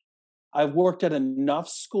 I've worked at enough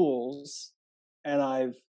schools, and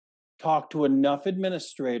I've talked to enough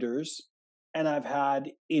administrators, and I've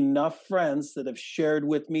had enough friends that have shared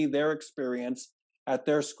with me their experience at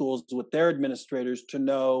their schools with their administrators to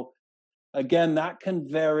know, again, that can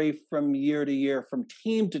vary from year to year, from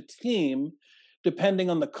team to team, depending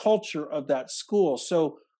on the culture of that school.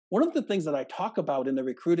 So one of the things that I talk about in the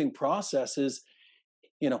recruiting process is,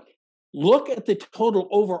 look at the total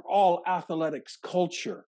overall athletics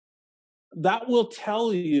culture. That will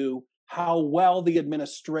tell you how well the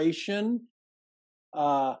administration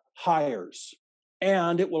hires.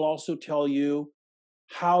 And it will also tell you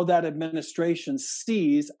how that administration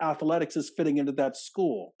sees athletics as fitting into that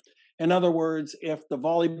school. In other words, if the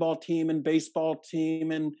volleyball team and baseball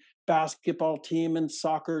team and basketball team and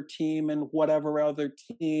soccer team and whatever other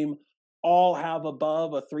team all have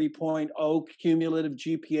above a 3.0 cumulative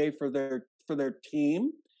GPA for their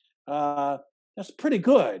team, that's pretty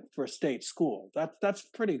good for a state school. That's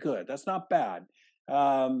pretty good. That's not bad.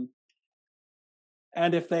 And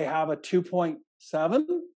if they have a 2.7,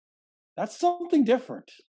 that's something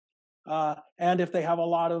different. And if they have a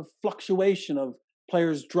lot of fluctuation of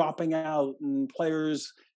players dropping out and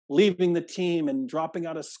players leaving the team and dropping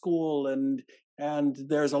out of school, and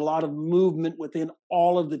there's a lot of movement within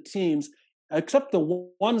all of the teams, except the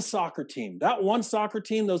one soccer team. That one soccer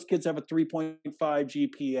team, those kids have a 3.5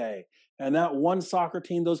 GPA. And that one soccer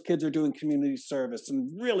team, those kids are doing community service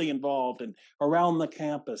and really involved and around the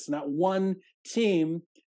campus. And that one team,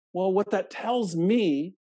 well, what that tells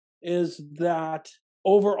me is that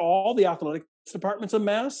overall the athletics department's a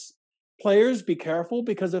mess, players, be careful,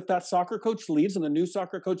 because if that soccer coach leaves and a new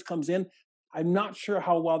soccer coach comes in, I'm not sure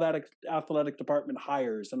how well that athletic department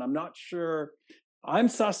hires. And I'm not sure, I'm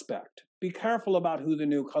suspect. Be careful about who the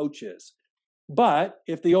new coach is. But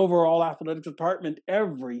if the overall athletic department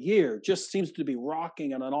every year just seems to be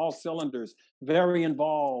rocking and on all cylinders, very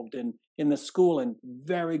involved in the school and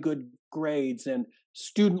very good grades and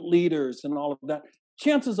student leaders and all of that,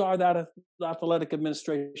 chances are that the athletic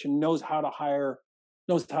administration knows how to hire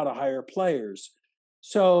players.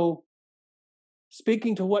 So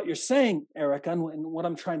speaking to what you're saying, Erica, and what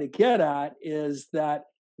I'm trying to get at is that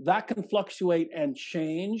can fluctuate and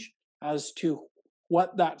change as to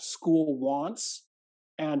what that school wants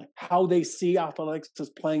and how they see athletics as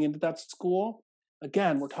playing into that school.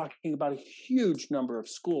 Again, we're talking about a huge number of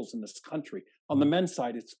schools in this country. On the men's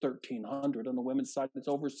side, it's 1,300. On the women's side, it's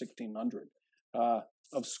over 1,600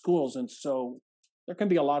 of schools. And so there can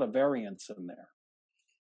be a lot of variance in there.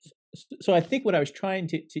 So I think what I was trying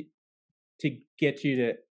to get you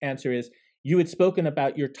to answer is, you had spoken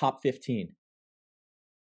about your top 15,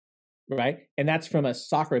 right? And that's from a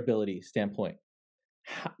soccer ability standpoint.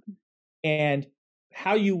 And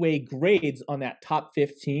how you weigh grades on that top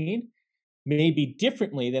 15 may be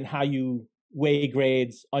differently than how you weigh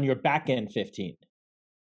grades on your back end 15.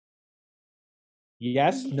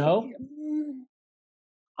 Yes? No?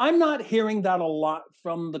 I'm not hearing that a lot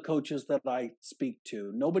from the coaches that I speak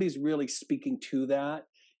to. Nobody's really speaking to that.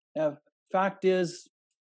 Fact is,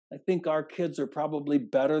 I think our kids are probably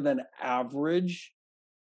better than average.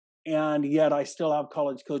 And yet I still have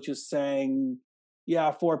college coaches saying,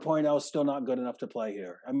 yeah, 4.0 is still not good enough to play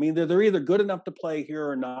here. I mean, they're either good enough to play here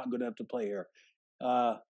or not good enough to play here.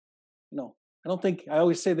 I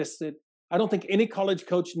always say this, that I don't think any college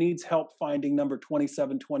coach needs help finding number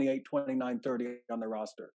 27, 28, 29, 30 on their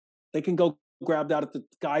roster. They can go grab that at the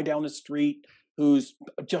guy down the street who's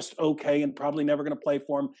just okay and probably never going to play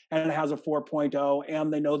for him and has a 4.0,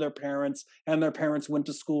 and they know their parents and their parents went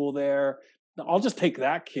to school there. I'll just take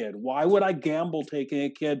that kid. Why would I gamble taking a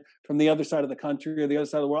kid from the other side of the country or the other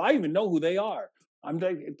side of the world? I even know who they are.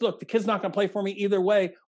 Look, the kid's not going to play for me either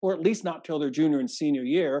way, or at least not till their junior and senior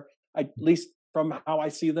year, at least from how I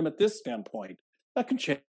see them at this standpoint. That can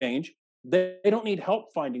change. They don't need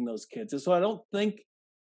help finding those kids. And so I don't think,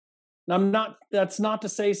 and that's not to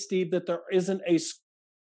say, Steve, that there isn't a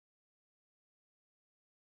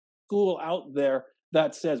school out there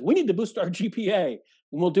that says we need to boost our GPA,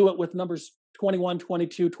 and we'll do it with numbers 21,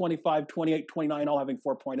 22, 25, 28, 29, all having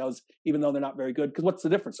 4.0s, even though they're not very good. Because what's the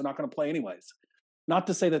difference? They're not going to play anyways. Not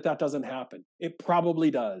to say that doesn't happen. It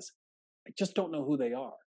probably does. I just don't know who they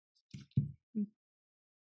are.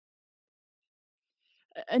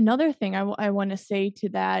 Another thing I want to say to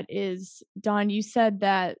that is, Don, you said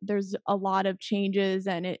that there's a lot of changes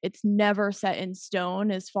and it's never set in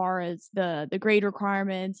stone as far as the grade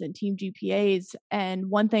requirements and team GPAs.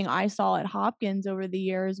 And one thing I saw at Hopkins over the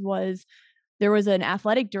years was there was an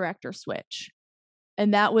athletic director switch.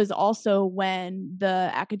 And that was also when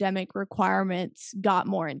the academic requirements got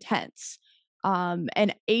more intense.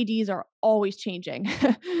 And ADs are always changing.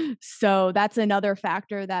 So that's another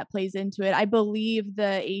factor that plays into it. I believe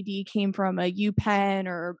the AD came from a UPenn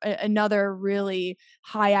or another really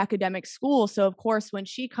high academic school. So of course, when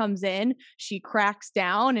she comes in, she cracks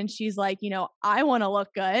down and she's like, I want to look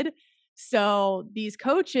good. So these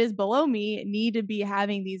coaches below me need to be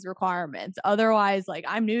having these requirements. Otherwise, like,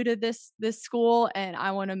 I'm new to this school and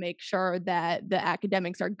I want to make sure that the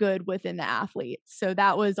academics are good within the athletes. So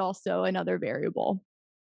that was also another variable.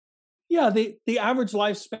 Yeah, the average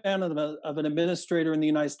lifespan of an administrator in the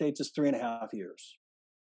United States is 3.5 years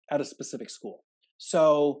at a specific school.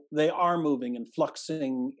 So they are moving and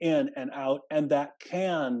fluxing in and out, and that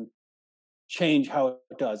can change how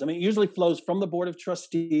it does. I mean, it usually flows from the board of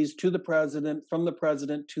trustees to the president, from the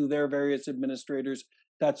president to their various administrators.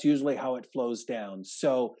 That's usually how it flows down.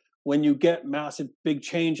 So when you get massive big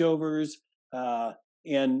changeovers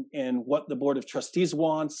in what the board of trustees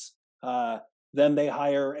wants, then they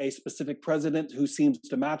hire a specific president who seems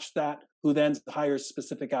to match that, who then hires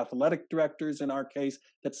specific athletic directors, in our case,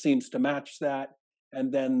 that seems to match that.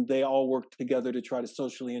 And then they all work together to try to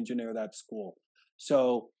socially engineer that school.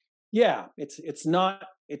 So yeah,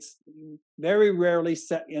 it's very rarely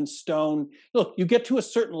set in stone. Look, you get to a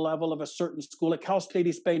certain level of a certain school. At Cal State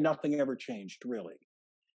East Bay, nothing ever changed, really.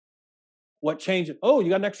 What changed? Oh, you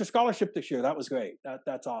got an extra scholarship this year. That was great.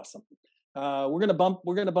 That's awesome. We're gonna bump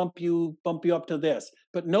you up to this.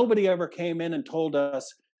 But nobody ever came in and told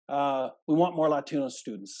us we want more Latino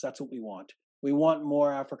students. That's what we want. We want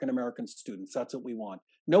more African American students. That's what we want.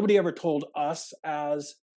 Nobody ever told us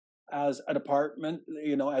as as a department,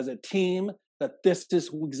 as a team, that this is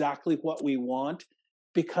exactly what we want,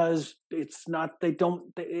 because it's not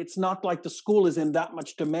like the school is in that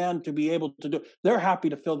much demand to be able to do. They're happy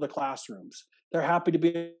to fill the classrooms. They're happy to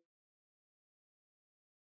be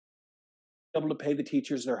able to pay the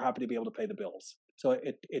teachers. They're happy to be able to pay the bills. So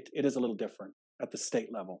it is a little different at the state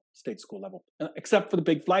school level, except for the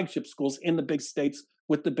big flagship schools in the big states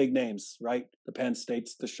with the big names, right? The Penn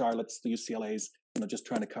States, the Charlottes, the UCLAs, just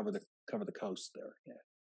trying to cover the coast there. Yeah.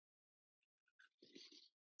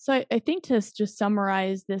 So I think to just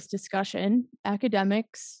summarize this discussion,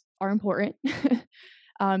 academics are important.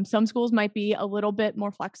 Some schools might be a little bit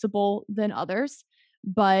more flexible than others.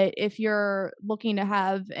 But if you're looking to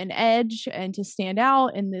have an edge and to stand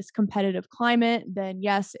out in this competitive climate, then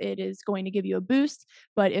yes, it is going to give you a boost.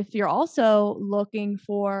 But if you're also looking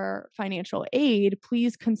for financial aid,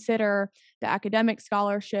 please consider the academic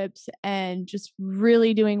scholarships and just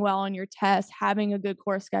really doing well on your tests, having a good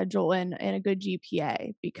course schedule and a good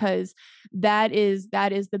GPA, because that is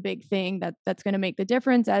the big thing that's going to make the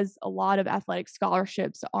difference, as a lot of athletic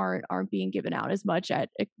scholarships aren't being given out as much at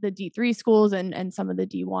the D3 schools and some of the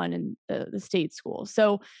D1 and the state schools.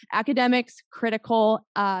 So academics critical.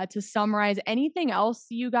 To summarize, anything else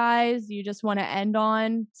you just want to end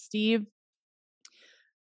on, Steve?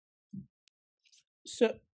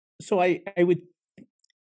 So I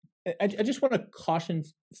just want to caution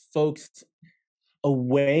folks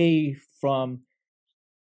away from,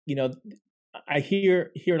 I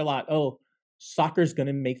hear it a lot. Oh, soccer's going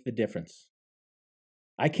to make the difference.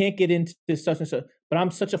 I can't get into such and such, but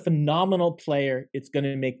I'm such a phenomenal player. It's going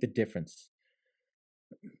to make the difference.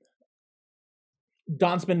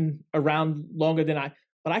 Don's been around longer than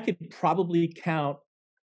but I could probably count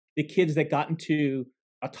the kids that got into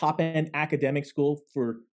a top-end academic school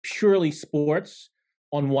for purely sports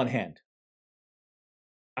on one hand.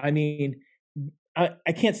 I mean,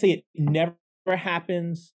 I can't say it never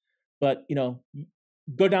happens, but,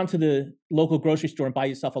 go down to the local grocery store and buy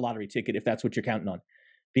yourself a lottery ticket if that's what you're counting on.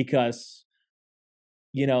 Because,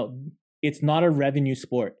 it's not a revenue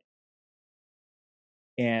sport.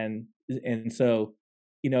 And so,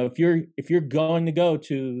 if you're going to go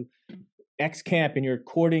to X camp and you're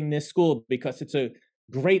courting this school because it's a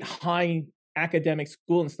great high academic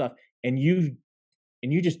school and stuff, and you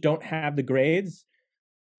just don't have the grades,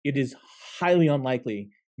 it is highly unlikely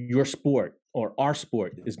your sport or our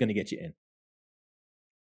sport is going to get you in.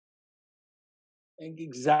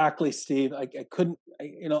 Exactly, Steve. I couldn't,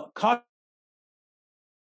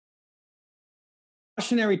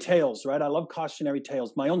 cautionary tales, right? I love cautionary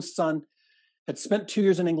tales. My own son had spent 2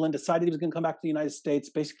 years in England, decided he was going to come back to the United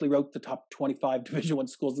States, basically wrote the top 25 Division I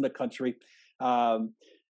schools in the country.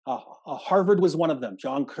 Harvard was one of them.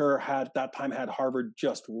 John Kerr at that time had Harvard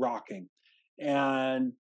just rocking.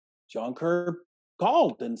 And John Kerr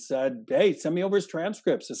called and said, hey, send me over his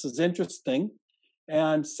transcripts. This is interesting.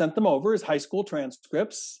 And sent them over, his high school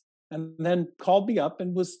transcripts, and then called me up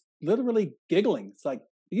and was literally giggling. It's like,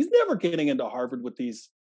 he's never getting into Harvard with these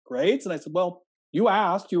grades. And I said, well, you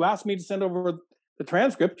asked me to send over the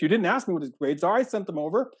transcript. You didn't ask me what his grades are. I sent them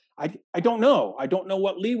over. I don't know. I don't know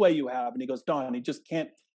what leeway you have. And he goes, Don, he just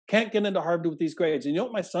can't get into Harvard with these grades. And you know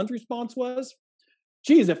what my son's response was?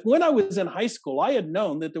 Geez, if when I was in high school, I had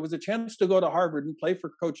known that there was a chance to go to Harvard and play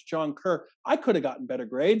for Coach John Kerr, I could have gotten better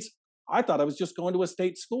grades. I thought I was just going to a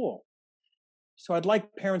state school. So I'd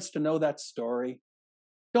like parents to know that story.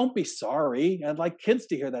 Don't be sorry. I'd like kids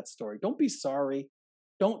to hear that story. Don't be sorry.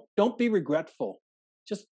 Don't be regretful.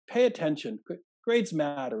 Just pay attention. Grades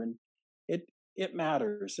matter, and it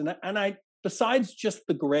matters. And I, besides just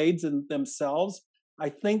the grades in themselves, I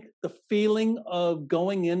think the feeling of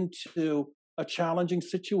going into a challenging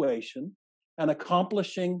situation and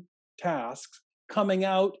accomplishing tasks, coming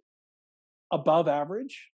out above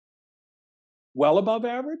average, well above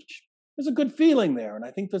average, there's a good feeling there. And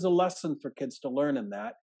I think there's a lesson for kids to learn in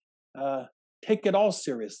that. Take it all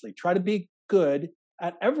seriously. Try to be good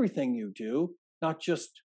at everything you do, not just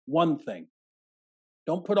one thing.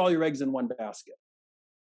 Don't put all your eggs in one basket.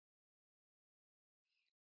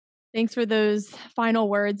 Thanks for those final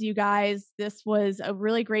words, you guys. This was a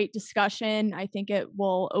really great discussion. I think it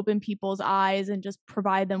will open people's eyes and just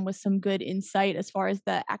provide them with some good insight as far as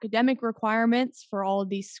the academic requirements for all of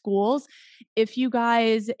these schools. If you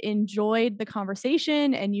guys enjoyed the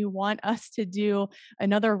conversation and you want us to do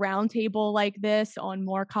another roundtable like this on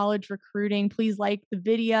more college recruiting, please like the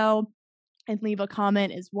video and leave a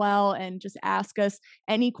comment as well, and just ask us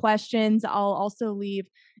any questions. I'll also leave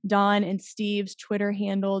Don and Steve's Twitter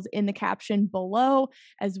handles in the caption below,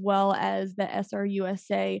 as well as the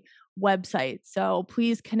SRUSA website. So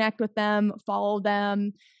please connect with them, follow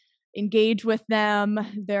them, engage with them.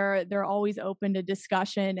 They're always open to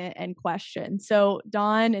discussion and questions. So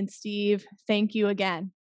Dawn and Steve, thank you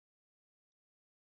again.